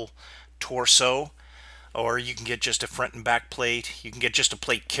whole torso, or you can get just a front and back plate. You can get just a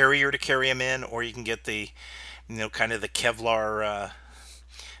plate carrier to carry them in, or you can get the, kind of the Kevlar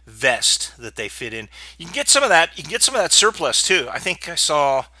vest that they fit in. You can get some of that. You can get some of that surplus too. I think I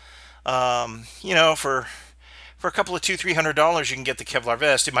saw, for a couple of $200-300, you can get the Kevlar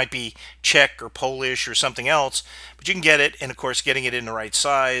vest. It might be Czech or Polish or something else, but you can get it. And of course, getting it in the right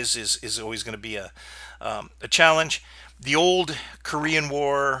size is always going to be a challenge. The old Korean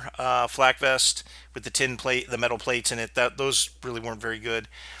War flak vest with the tin plate, the metal plates in it, those really weren't very good.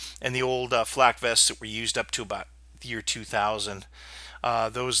 And the old flak vests that were used up to about the year 2000,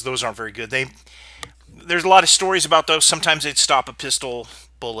 those aren't very good. There's a lot of stories about those. Sometimes they'd stop a pistol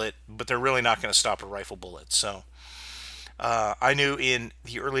bullet, but they're really not going to stop a rifle bullet. So I knew in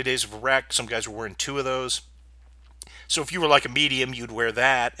the early days of Iraq, some guys were wearing two of those. So if you were like a medium, you'd wear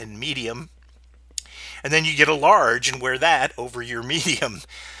that and medium, and then you get a large and wear that over your medium.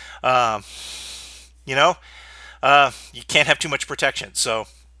 Uh, you know, you can't have too much protection. So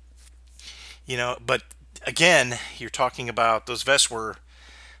but again, you're talking about those vests were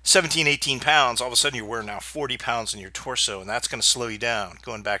 17, 18 pounds. All of a sudden, you're wearing now 40 pounds in your torso, and that's going to slow you down.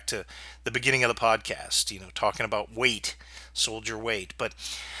 Going back to the beginning of the podcast, talking about weight, soldier weight. But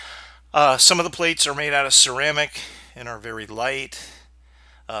some of the plates are made out of ceramic and are very light.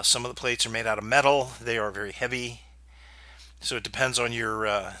 Some of the plates are made out of metal. They are very heavy. So it depends on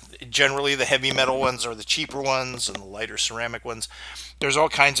your. Generally, the heavy metal ones are the cheaper ones, and the lighter ceramic ones. There's all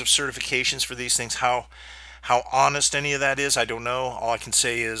kinds of certifications for these things. How honest any of that is, I don't know. All I can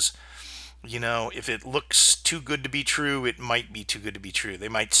say is, if it looks too good to be true, it might be too good to be true. They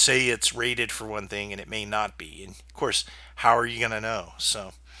might say it's rated for one thing, and it may not be. And of course, how are you going to know?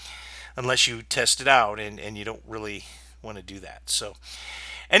 So unless you test it out, and you don't really want to do that. So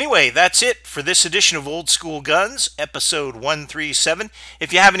anyway, that's it for this edition of Old School Guns, episode 137.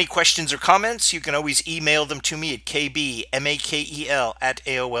 If you have any questions or comments, you can always email them to me at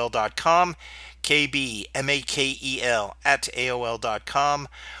kbmakel@aol.com, kbmakel@aol.com,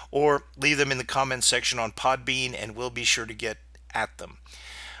 or leave them in the comments section on Podbean, and we'll be sure to get at them.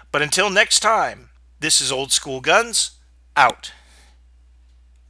 But until next time, this is Old School Guns, out.